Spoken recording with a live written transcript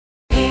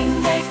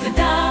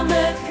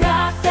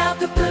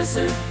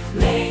tussen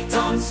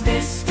Layton'S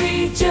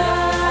mystery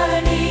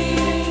journey.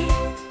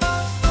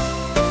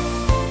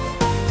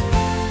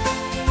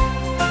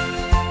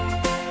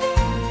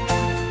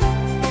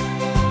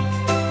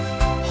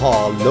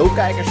 Hallo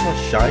kijkers van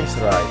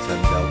ShineSprites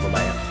en welkom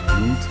bij een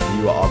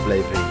gloednieuwe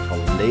aflevering van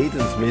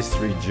Layton'S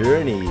Mystery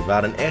Journey,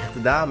 waar een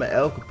echte dame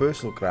elke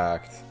puzzel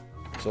kraakt,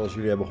 zoals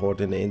jullie hebben gehoord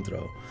in de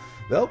intro.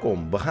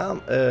 Welkom, we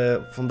gaan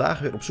vandaag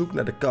weer op zoek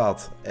naar de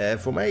kat.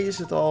 Voor mij is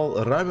het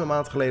al ruim een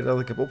maand geleden dat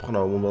ik heb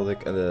opgenomen, omdat ik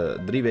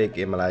 3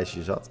 weken in mijn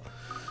lijstje zat.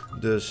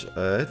 Dus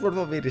het wordt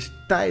wel weer eens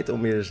tijd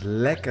om weer eens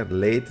lekker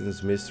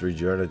Layton'S Mystery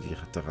Journey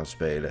te gaan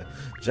spelen.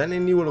 We zijn in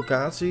een nieuwe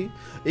locatie.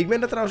 Ik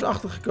ben er trouwens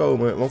achter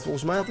gekomen, want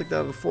volgens mij had ik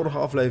daar de vorige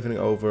aflevering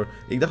over.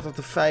 Ik dacht dat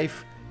er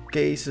 5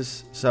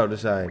 cases zouden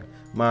zijn.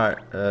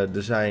 Maar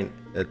er zijn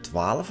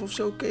 12 of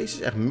zo cases,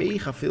 echt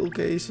mega veel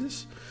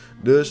cases.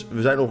 Dus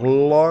we zijn nog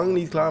lang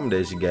niet klaar met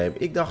deze game.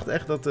 Ik dacht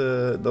echt dat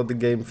de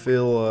game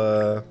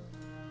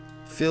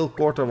veel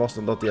korter was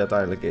dan dat die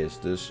uiteindelijk is.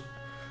 Dus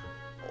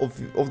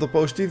of dat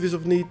positief is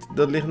of niet,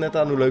 dat ligt net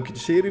aan hoe leuk je de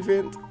serie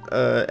vindt.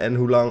 En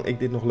hoe lang ik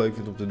dit nog leuk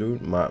vind om te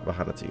doen. Maar we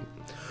gaan het zien.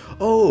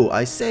 Oh,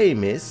 I say,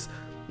 miss.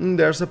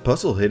 There's a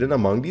puzzle hidden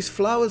among these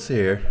flowers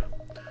here.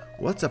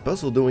 What's a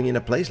puzzle doing in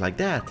a place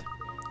like that?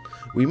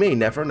 We may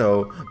never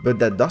know, but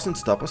that doesn't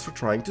stop us from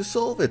trying to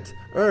solve it.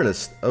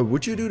 Ernest,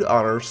 would you do the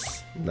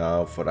honors?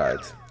 Nou,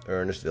 vooruit.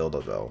 Ernest wil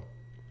dat wel.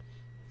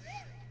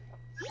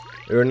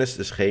 Ernest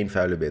is geen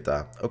vuile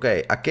bitta.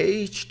 Oké, a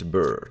caged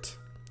bird.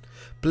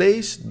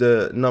 Place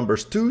the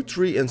numbers 2,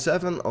 3 and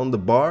 7 on the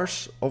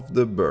bars of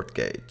the bird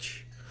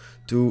cage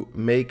to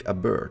make a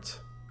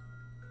bird.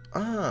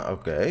 Ah,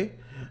 oké.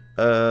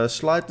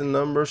 Slide the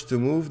numbers to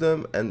move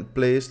them and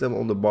place them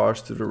on the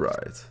bars to the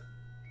right.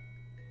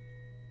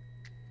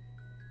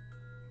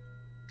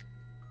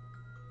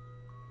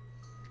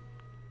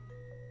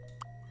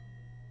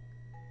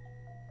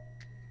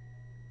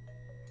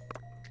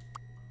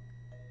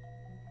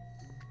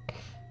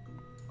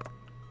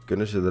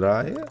 Kunnen ze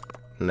draaien?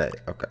 Nee,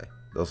 oké.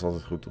 Dat is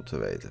altijd goed om te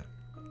weten.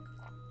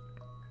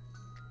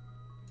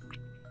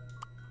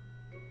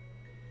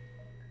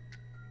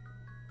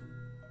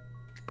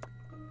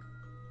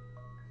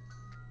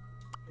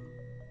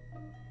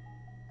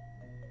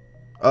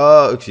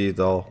 Oh, ik zie het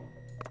al.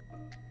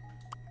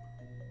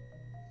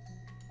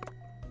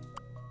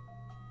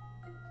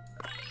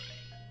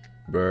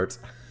 Bird.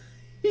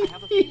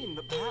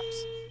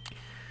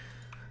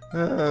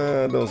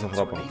 Dat was een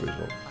grappige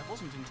puzzel.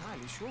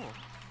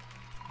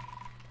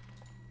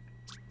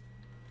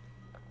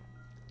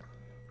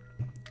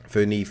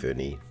 Funny,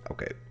 funny.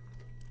 Oké.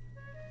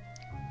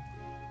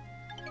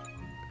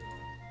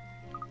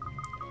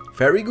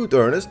 Very good,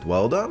 Ernest.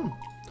 Well done.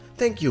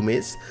 Thank you,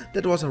 miss.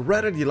 That was a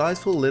rather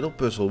delightful little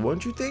puzzle,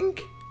 won't you think?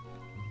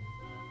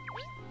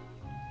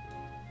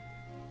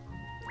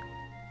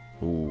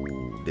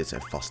 Oeh, dit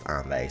zijn vast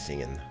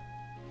aanwijzingen.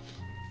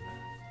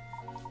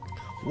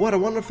 What a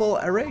wonderful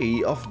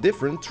array of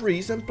different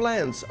trees and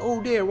plants.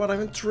 Oh dear, what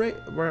I'm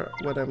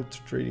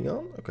trading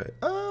on? Okay.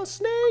 Ah,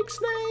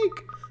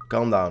 snake.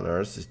 Calm down,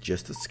 Ernest. It's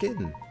just a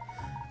skin.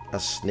 A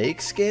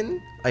snake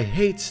skin? I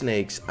hate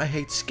snakes. I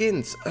hate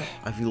skins. Ugh,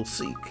 I feel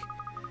sick.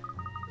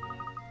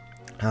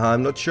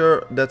 I'm not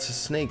sure that's a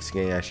snake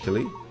skin,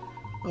 actually.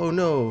 Oh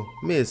no,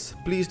 miss,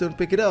 please don't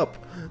pick it up.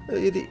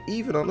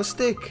 Even on a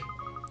stick.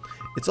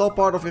 It's all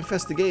part of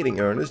investigating,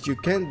 Ernest. You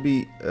can't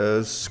be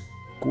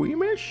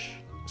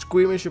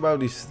squeamish about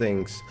these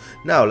things.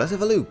 Now, let's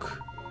have a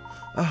look.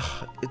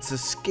 Ah, it's a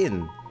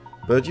skin.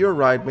 But you're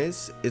right,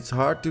 miss. It's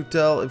hard to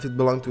tell if it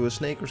belonged to a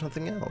snake or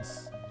something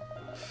else.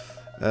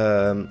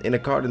 In a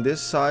carton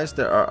this size,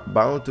 there are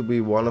bound to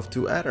be 1 of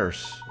 2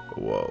 adders.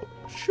 Whoa.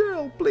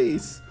 Cheryl,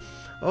 please.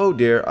 Oh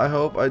dear, I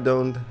hope I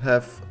don't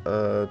have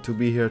to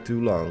be here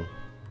too long.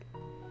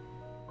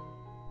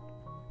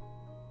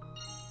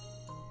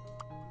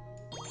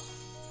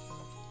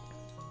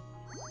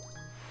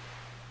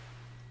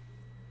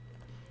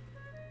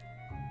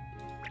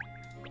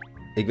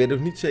 Ik weet ook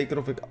niet zeker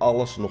of ik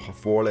alles nog ga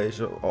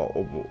voorlezen.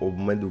 Op het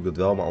moment doe ik dat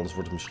wel, maar anders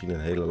wordt het misschien een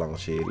hele lange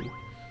serie.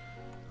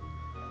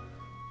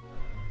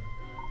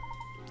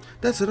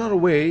 That's another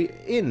way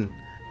in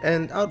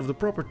and out of the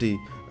property.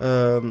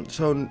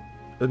 So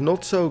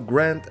not so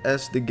grand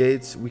as the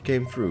gates we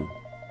came through.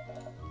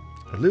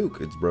 Look,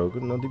 it's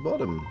broken on the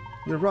bottom.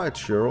 You're right,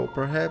 Cheryl.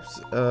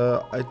 Perhaps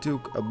I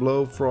took a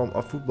blow from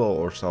a football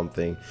or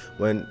something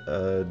when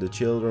the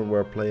children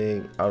were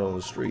playing out on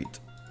the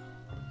street.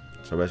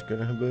 Zou best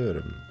kunnen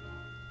gebeuren.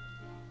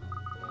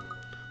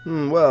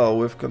 Well,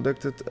 we've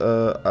conducted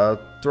a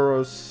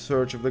thorough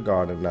search of the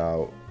garden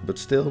now, but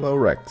still no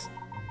wrecks.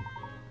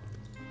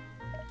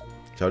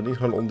 Zou het niet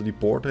gewoon onder die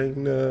poort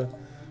heen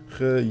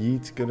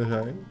gejeet kunnen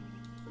zijn?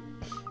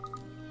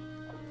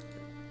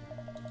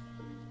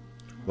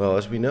 Well,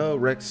 as we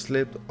know, Rex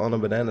slipped on a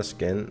banana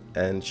skin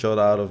and shot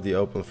out of the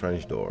open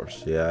French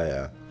doors.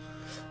 Yeah.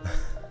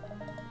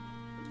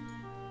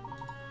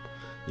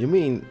 You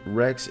mean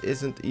Rex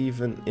isn't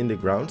even in the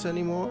grounds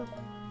anymore?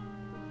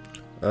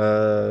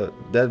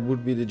 That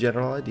would be the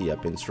general idea.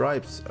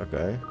 Pinstripes,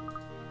 okay.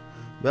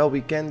 Well,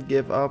 we can't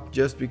give up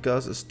just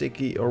because a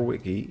sticky or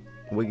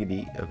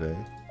wiggity, okay.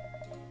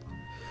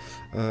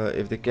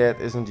 If the cat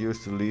isn't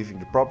used to leaving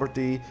the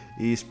property,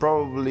 he's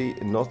probably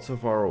not so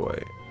far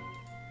away.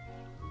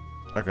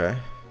 Okay.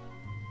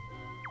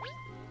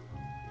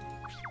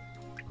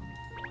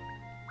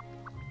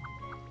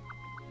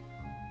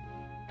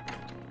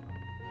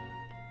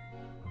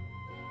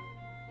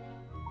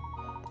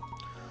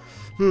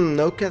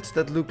 No cats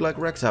that look like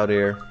Rex out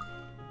here.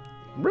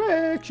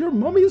 Rex, your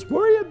mommy is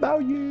worried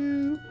about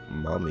you.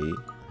 Mommy?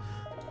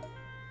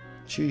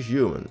 She's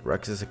human.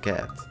 Rex is a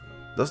cat.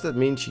 Does that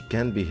mean she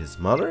can't be his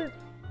mother?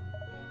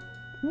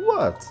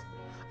 What?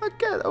 A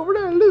cat over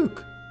there,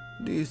 look.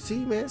 Do you see,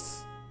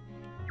 miss?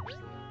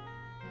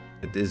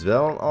 Het is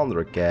wel een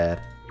andere cat.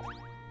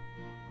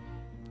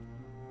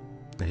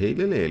 Een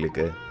hele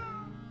lelijke.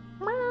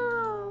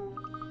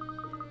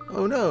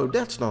 Oh no,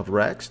 that's not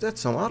Rex.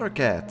 That's some other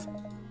cat.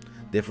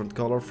 Different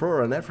color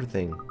fur and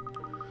everything.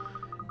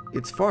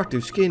 It's far too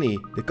skinny.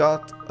 The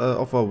cat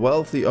of a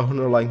wealthy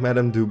owner like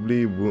Madame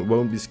Doubly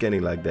won't be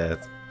skinny like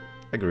that.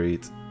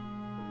 Agreed.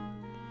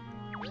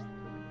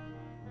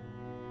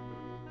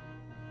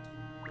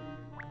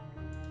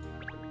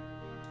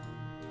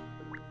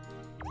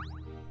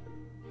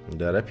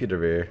 Daar heb je er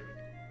weer.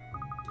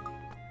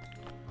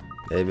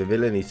 Nee, we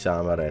willen niet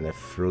samen rennen.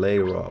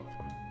 Flare up.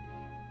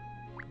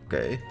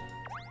 Oké.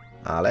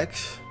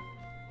 Alex.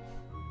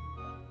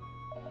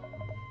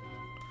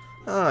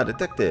 Ah,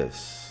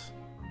 detectives.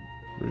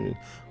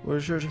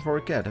 We're searching for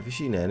a cat. Have you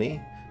seen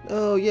any?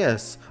 Oh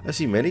yes, I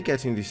see many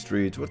cats in the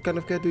streets. What kind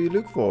of cat do you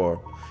look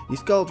for?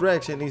 He's called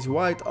Rex and he's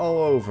white all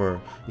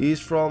over. He's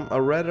from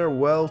a rather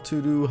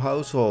well-to-do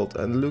household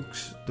and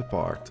looks the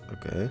part.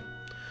 Okay.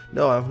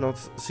 No, I've not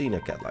seen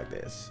a cat like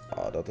this.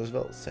 Oh, that is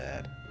well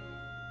sad.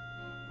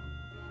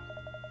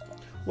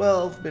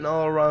 Well, I've been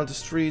all around the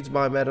streets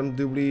by Madame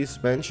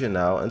Doubly's mansion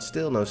now and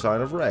still no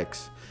sign of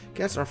Rex.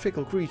 Cats are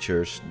fickle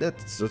creatures,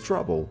 that's the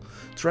trouble.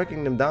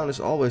 Tracking them down is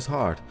always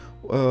hard.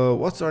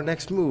 What's our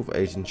next move,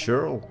 Agent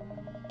Cheryl?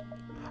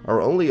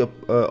 Our only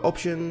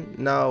option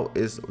now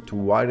is to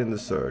widen the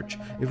search.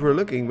 If we're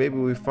looking, maybe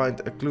we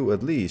find a clue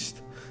at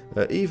least.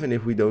 Even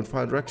if we don't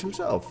find Rex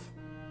himself.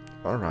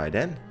 Alright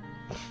then.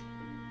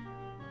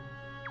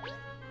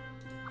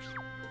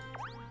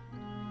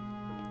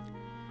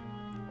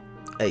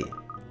 Hey.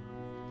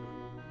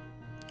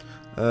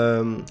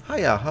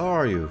 Hiya, how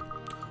are you?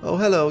 Oh,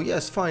 hello,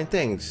 yes, fine,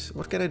 thanks.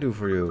 What can I do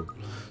for you?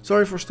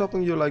 Sorry for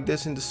stopping you like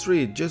this in the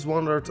street. Just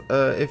wondered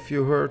if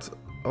you heard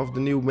of the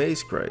new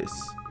maze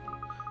craze.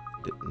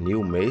 The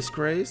new maze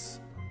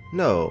craze?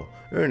 No.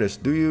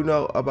 Ernest, do you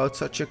know about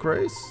such a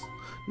craze?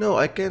 No,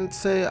 I can't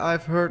say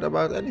I've heard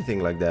about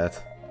anything like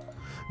that.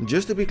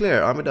 Just to be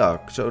clear, I'm a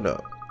dog, so no.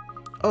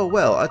 Oh,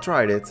 well, I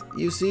tried it.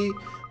 You see,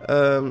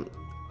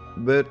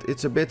 but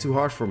it's a bit too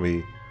hard for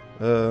me.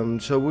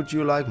 So would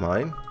you like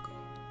mine?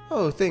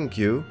 Oh, thank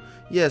you.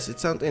 Yes, it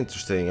sounds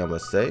interesting, I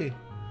must say.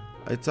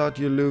 I thought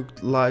you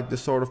looked like the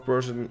sort of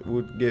person who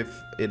would give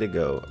it a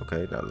go.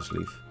 Oké, nou, let's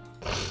leave.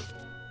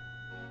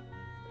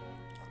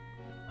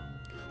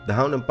 De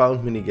Hound and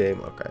Pound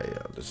minigame. Oké,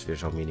 ja, dat is weer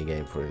zo'n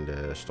minigame voor in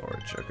de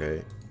storage.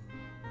 Oké.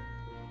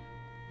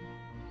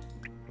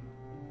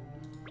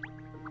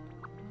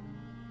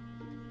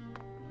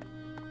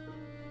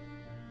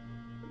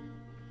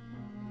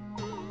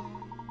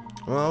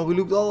 Well, we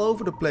looked all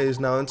over the place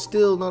now and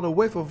still not a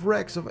whiff of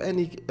Rex of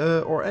any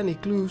or any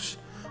clues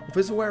of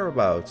his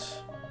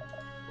whereabouts.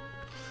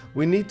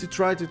 We need to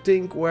try to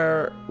think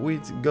where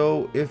we'd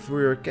go if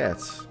we're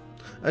cats.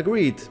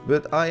 Agreed,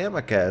 but I am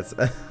a cat.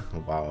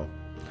 Wow.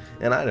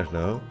 And I don't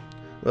know.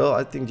 Well,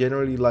 I think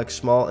generally like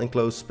small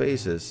enclosed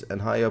spaces and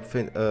high up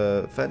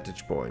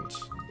vantage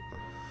points.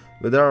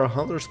 But there are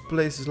hundreds of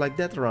places like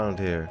that around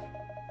here.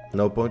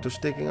 No point of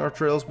sticking our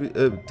tails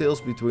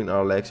between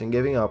our legs and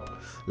giving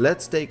up.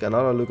 Let's take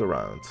another look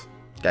around.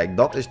 Kijk,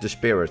 dat is de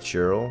spirit,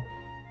 Cheryl.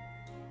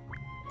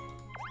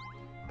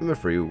 I'm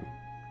for you.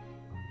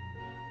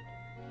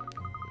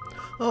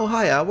 Oh,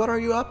 hiya, what are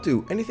you up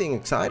to? Anything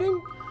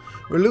exciting?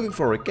 We're looking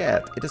for a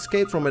cat. It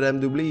escaped from Madame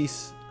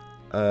Doubly's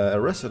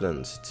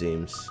residence, it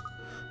seems.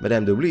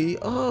 Madame Doubly?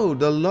 Oh,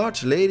 the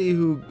large lady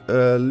who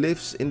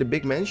lives in the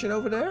big mansion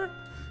over there?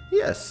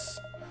 Yes.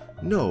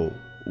 No.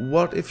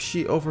 What if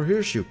she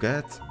overhears you,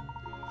 cat?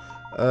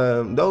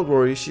 Don't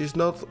worry, she's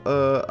not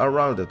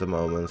around at the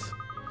moment.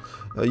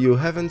 You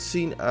haven't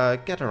seen a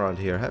cat around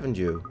here, haven't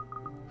you?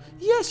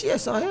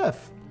 Yes, I have.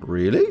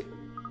 Really?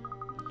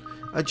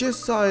 I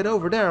just saw it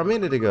over there a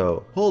minute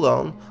ago. Hold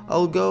on,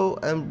 I'll go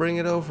and bring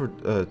it over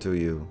to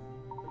you.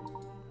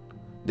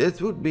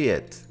 This would be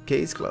it.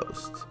 Case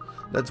closed.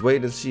 Let's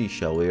wait and see,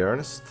 shall we,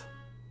 Ernest?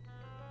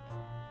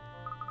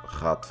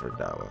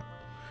 Gadverdamme.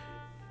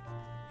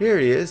 Here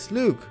he is,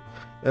 look.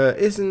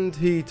 Isn't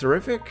he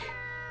terrific?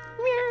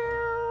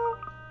 Meow.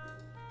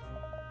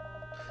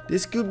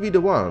 This could be the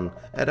one.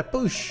 At a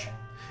push.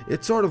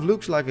 It sort of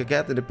looks like a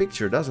cat in the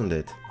picture, doesn't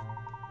it?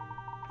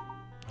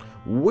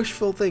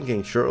 Wishful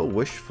thinking, Cheryl.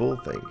 Wishful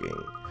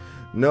thinking.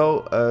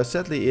 No,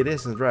 sadly it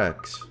isn't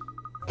Rex.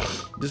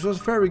 This was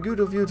very good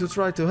of you to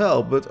try to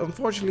help, but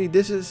unfortunately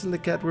this isn't the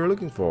cat we're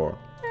looking for.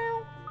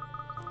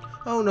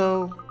 Oh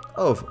no.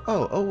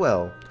 Oh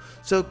well.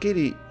 So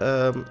kitty,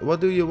 what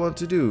do you want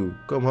to do?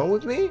 Come home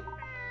with me?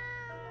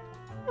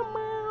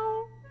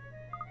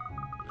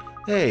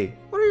 Hey,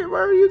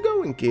 where are you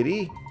going,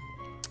 kitty?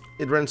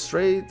 It ran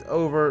straight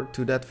over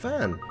to that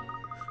van.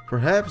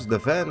 Perhaps the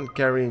van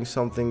carrying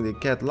something the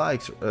cat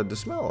likes the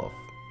smell of.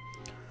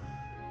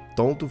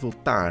 Toont hoeveel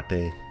taart,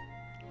 hè?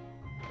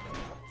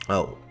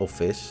 Oh, of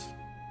vis.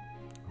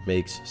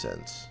 Makes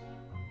sense.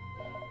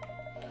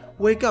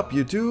 Wake up,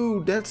 you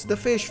two! That's the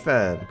fish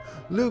van.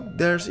 Look,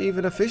 there's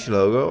even a fish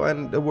logo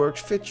and the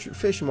works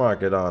fish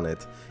market on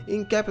it.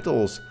 In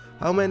capitals.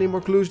 How many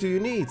more clues do you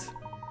need?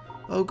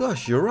 Oh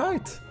gosh, you're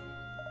right.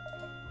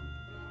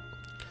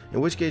 In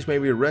which case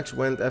maybe Rex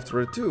went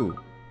after it too.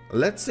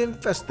 Let's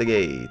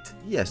investigate.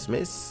 Yes,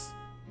 miss.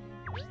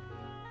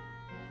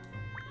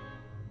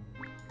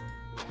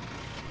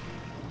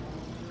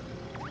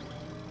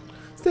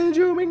 Stay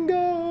zooming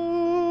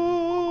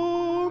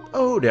go.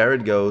 Oh, there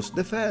it goes.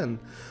 The fan.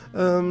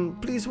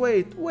 Please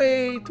wait.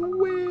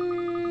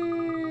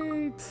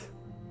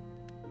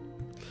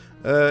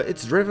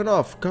 It's driven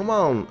off. Come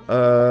on.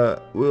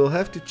 We'll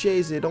have to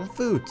chase it on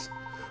foot.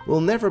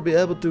 We'll never be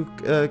able to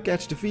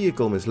catch the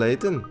vehicle, Miss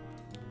Layton.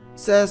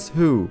 Says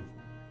who?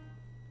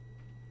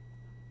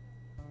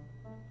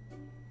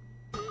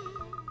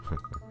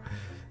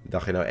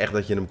 Dacht je nou echt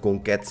dat je hem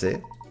kon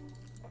ketsen?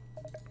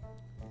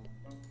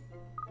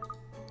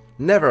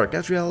 Never.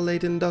 Gabrielle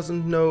Layton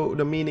doesn't know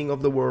the meaning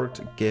of the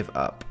word give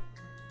up.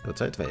 Dat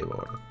zijn 2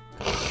 woorden.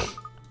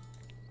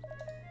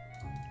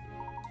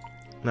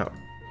 Nou.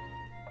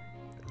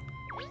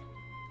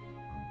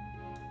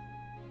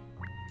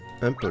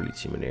 Een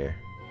politiemeneer.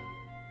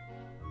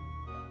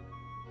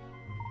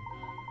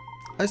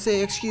 I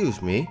say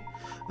excuse me.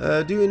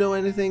 Do you know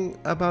anything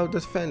about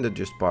that van that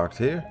just parked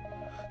here?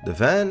 The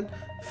van?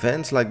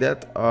 Vans like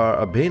that are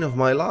a bane of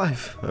my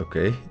life.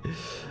 Okay.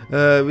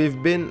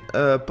 We've been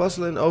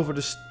puzzling over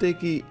the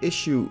sticky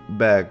issue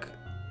bag.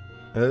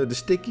 The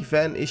sticky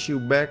van issue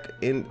bag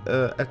in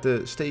at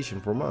the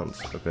station for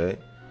months. Okay.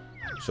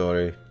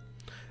 Sorry.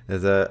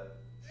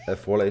 Het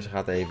voorlezen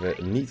gaat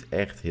even niet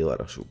echt heel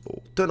erg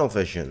soepel. Tunnel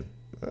vision.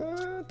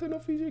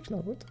 Tunnel vision, ik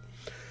snap het.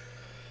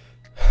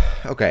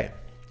 Okay.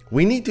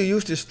 We need to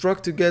use this truck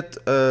to get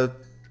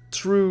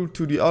through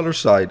to the other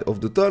side of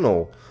the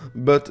tunnel,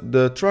 but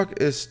the truck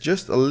is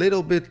just a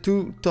little bit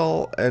too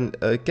tall and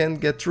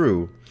can't get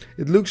through.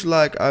 It looks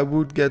like I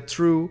would get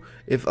through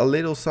if a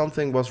little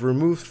something was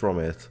removed from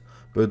it.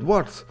 But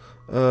what?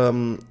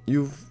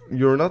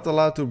 You're not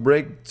allowed to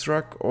break the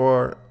truck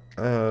or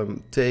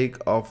take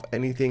off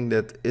anything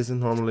that isn't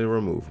normally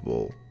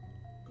removable.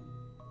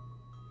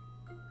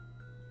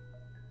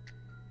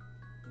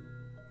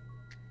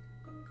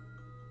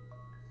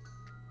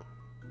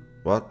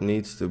 What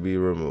needs to be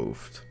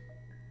removed?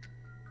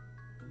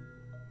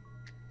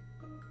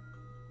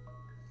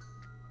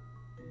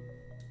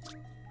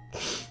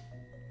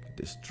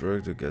 This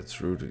truck to get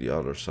through to the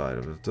other side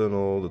of the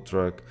tunnel. The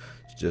truck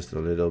is just a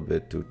little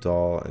bit too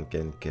tall and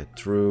can't get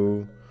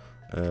through.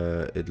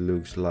 It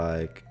looks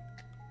like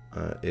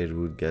it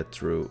would get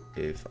through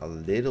if a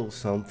little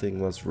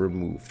something was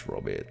removed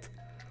from it.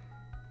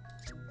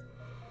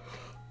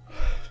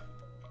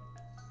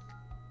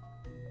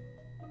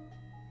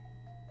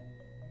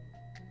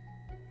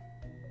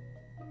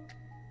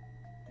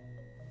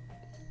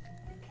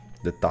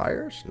 De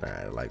tires?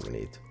 Nee, dat lijkt me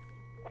niet.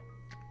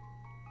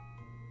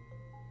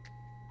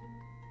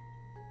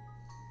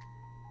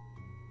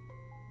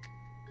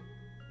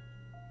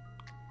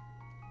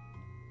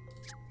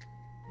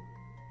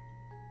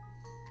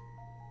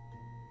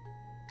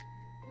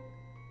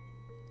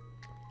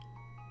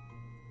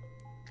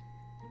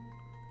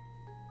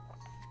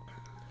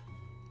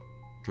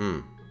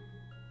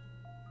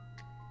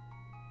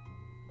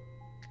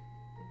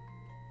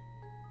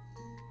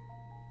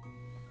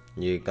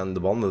 Je kan de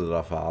banden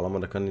eraf halen, maar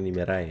dan kan hij niet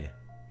meer rijden.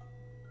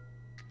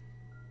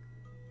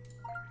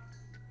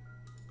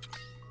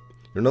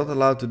 You're not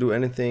allowed to do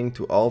anything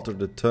to alter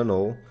the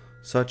tunnel,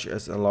 such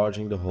as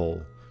enlarging the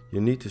hole.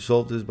 You need to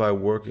solve this by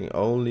working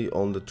only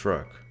on the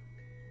truck.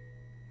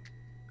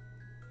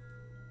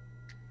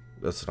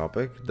 Dat snap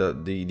ik.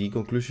 Die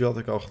conclusie had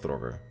ik al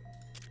getrokken.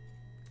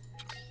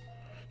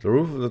 The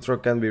roof of the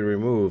truck can be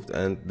removed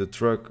and the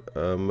truck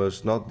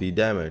must not be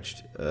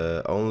damaged.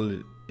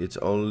 It's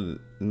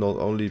not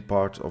only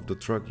parts of the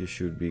truck you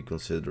should be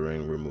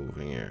considering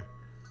removing here.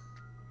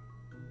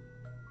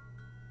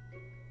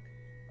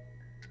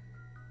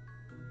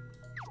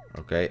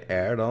 Oké,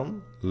 air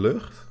dan.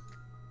 Lucht.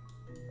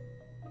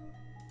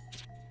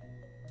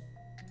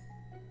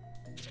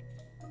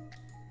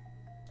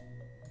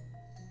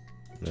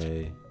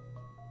 Nee.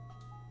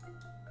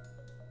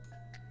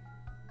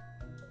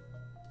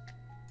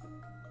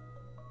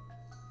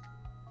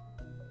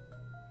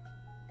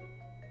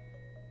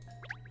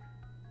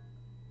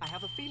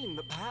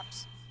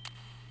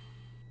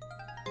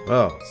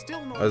 Oh,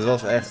 het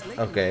was echt...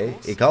 Oké,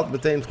 ik had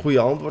meteen het goede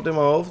antwoord in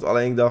mijn hoofd.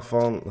 Alleen ik dacht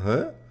van...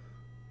 Huh?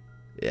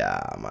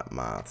 Ja, maar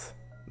maat.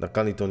 Dan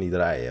kan hij toch niet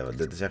rijden, want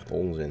dit is echt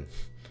onzin.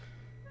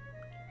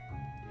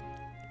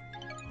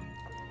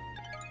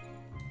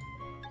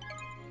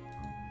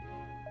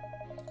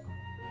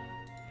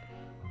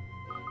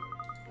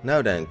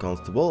 Now then,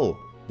 Constable,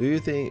 do you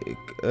think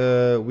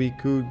we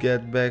could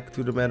get back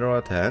to the matter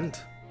at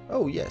hand?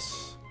 Oh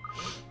yes.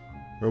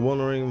 We're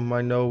wondering if we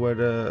might know where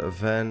the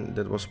van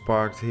that was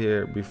parked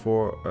here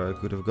before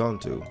could have gone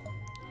to.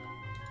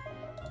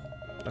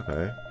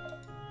 Okay.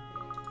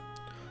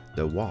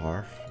 The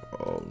wharf?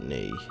 Oh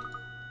nee.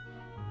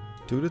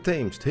 To the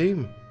Thames,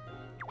 team.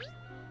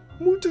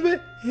 Moeten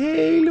we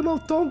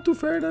helemaal toe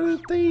ver naar de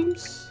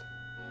Thames?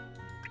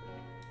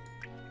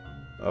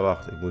 Oh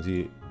wacht, ik moet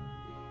hier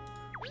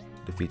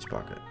de fiets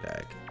pakken.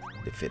 Kijk,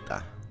 de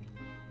Vita.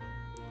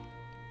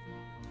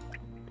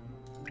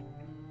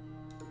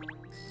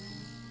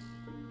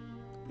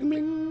 Bling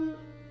bling.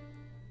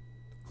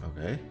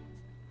 Oké.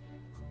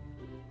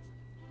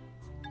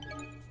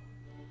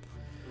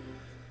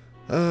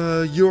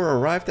 You're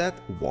arrived at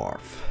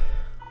wharf.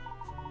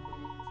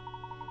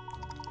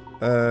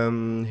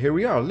 Here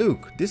we are.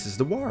 Look, this is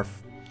the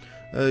wharf.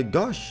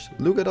 Gosh,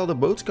 look at all the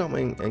boats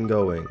coming and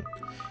going.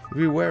 If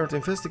we weren't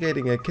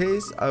investigating a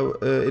case,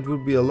 it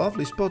would be a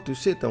lovely spot to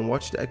sit and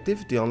watch the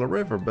activity on the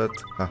river, but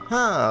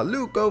haha,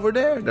 look over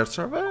there, that's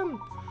our van.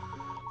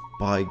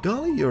 By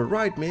golly, you're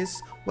right,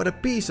 miss. What a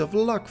piece of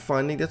luck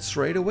finding that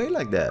straight away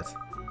like that.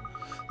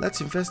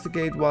 Let's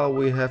investigate while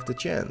we have the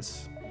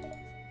chance.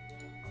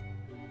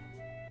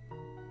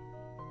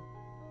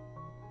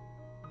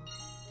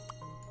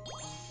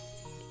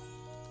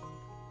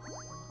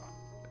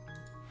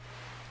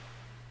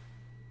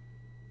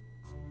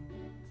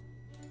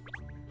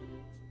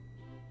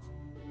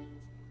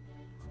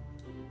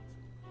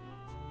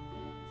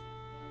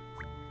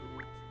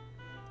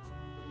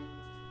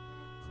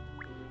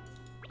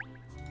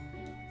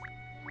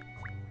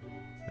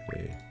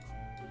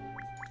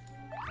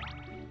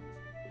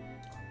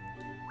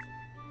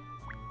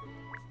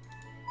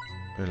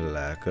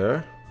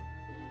 Lekker.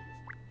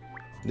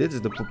 Dit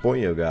is de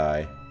Paponjo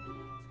guy.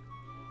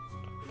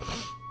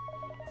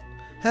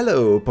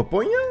 Hello,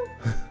 Paponjo?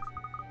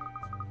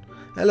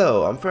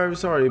 Hello, I'm very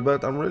sorry,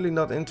 but I'm really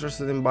not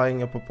interested in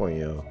buying a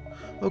Paponjo.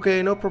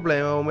 Okay, no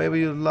problemo. Maybe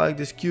you'd like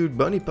this cute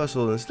bunny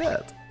puzzle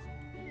instead.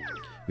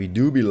 We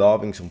do be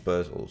loving some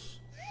puzzles.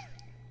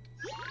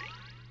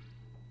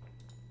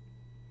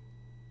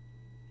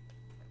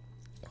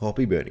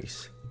 Hoppy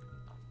bunnies.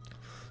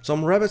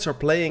 Some rabbits are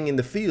playing in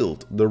the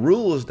field. The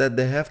rule is that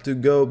they have to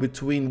go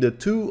between the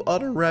two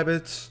other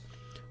rabbits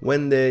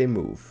when they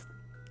move.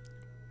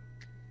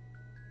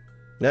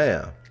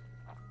 Yeah.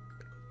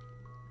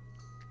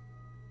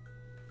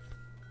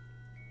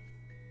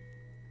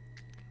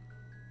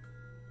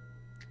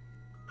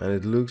 And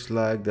it looks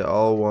like they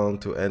all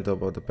want to end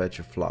up at the patch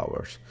of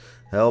flowers.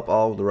 Help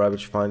all of the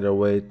rabbits find their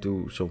way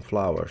to some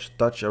flowers.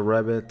 Touch a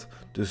rabbit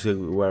to see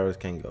where it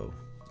can go.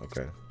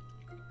 Okay.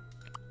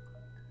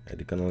 Ja,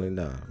 die kan alleen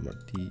daar, maar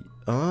die...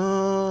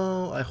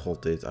 Oh, I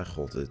got it, I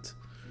got it.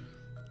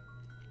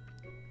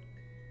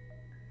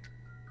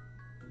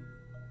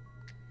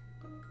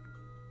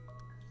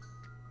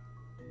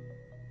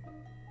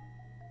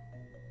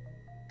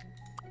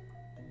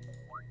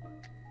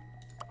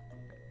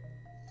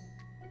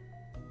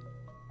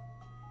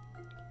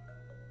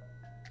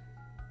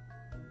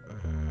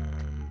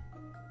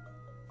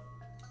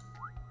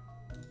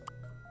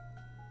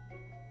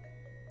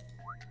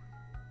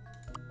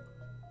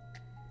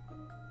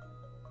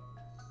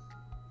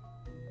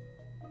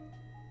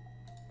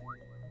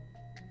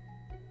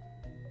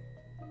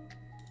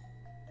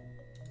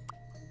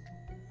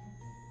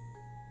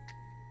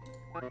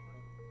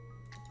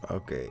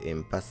 Oké,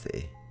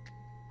 impasse.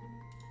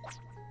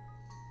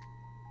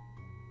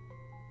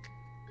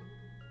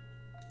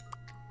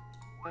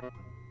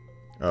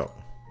 Oh.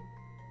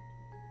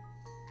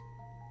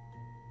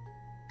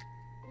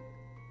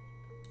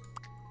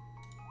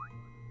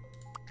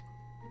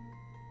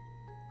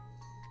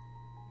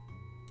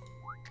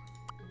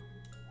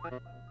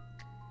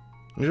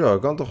 Zo,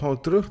 ik kan toch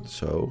gewoon terug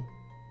zo?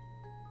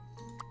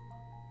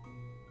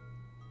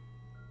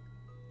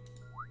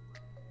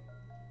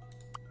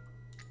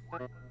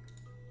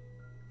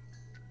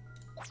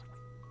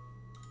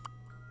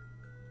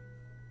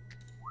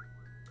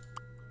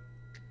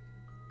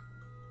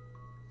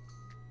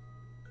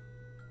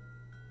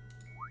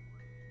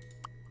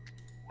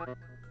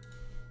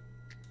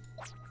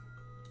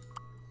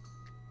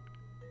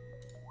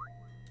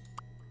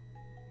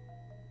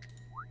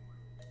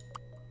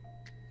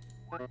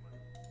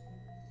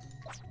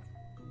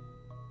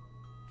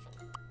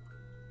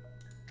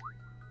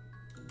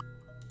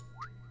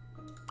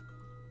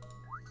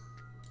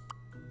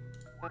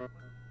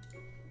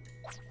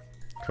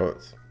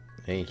 Goed,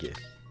 eentje.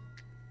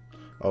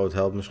 Oh, het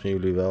helpt misschien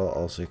jullie wel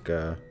als ik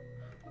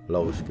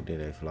logisch dit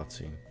even laat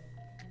zien.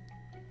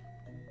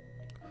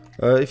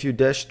 If you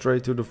dash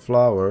straight to the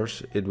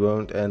flowers, it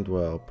won't end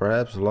well.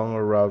 Perhaps a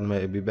longer route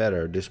may be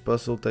better. This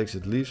puzzle takes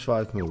at least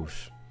 5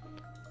 moves.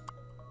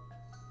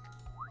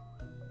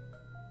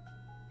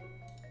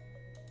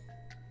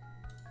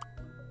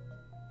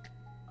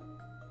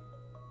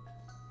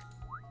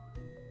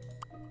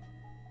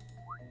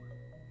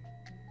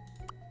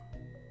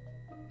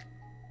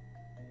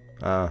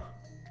 Ah.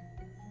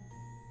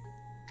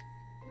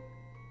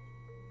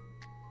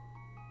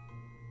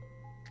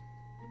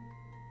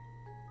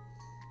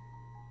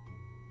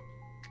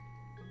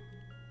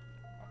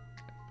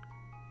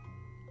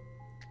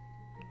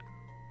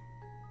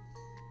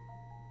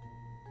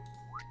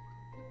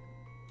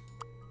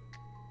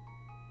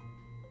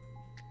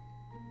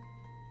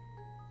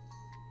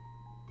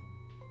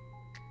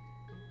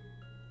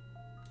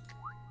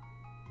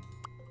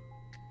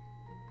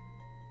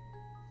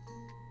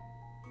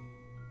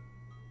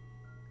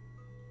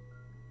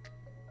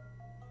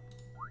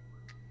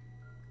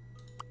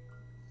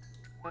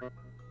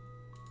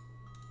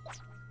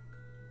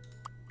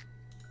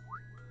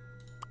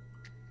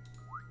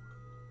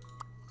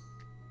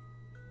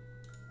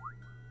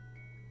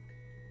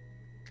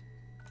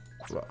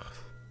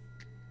 Wacht.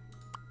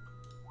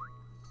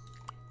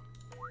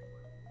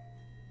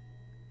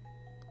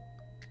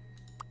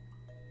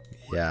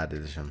 Ja,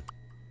 dit is hem.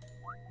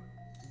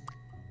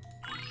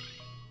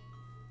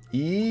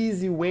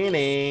 Easy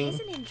winning. This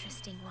is an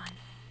interesting one.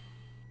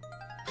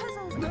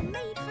 Puzzles are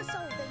made for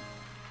solving.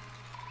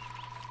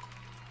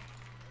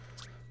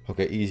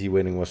 Oké, easy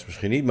winning was het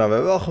misschien niet, maar we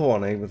hebben wel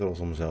gewonnen. Ik ben trots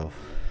op mezelf.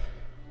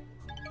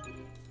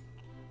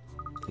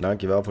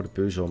 Dankjewel voor de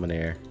puzzel,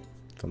 meneer.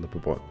 Van de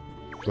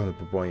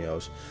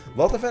Poponjo's.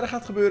 Wat er verder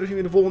gaat gebeuren zien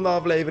we in de volgende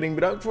aflevering.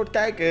 Bedankt voor het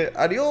kijken.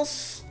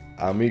 Adios,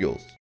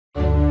 amigos.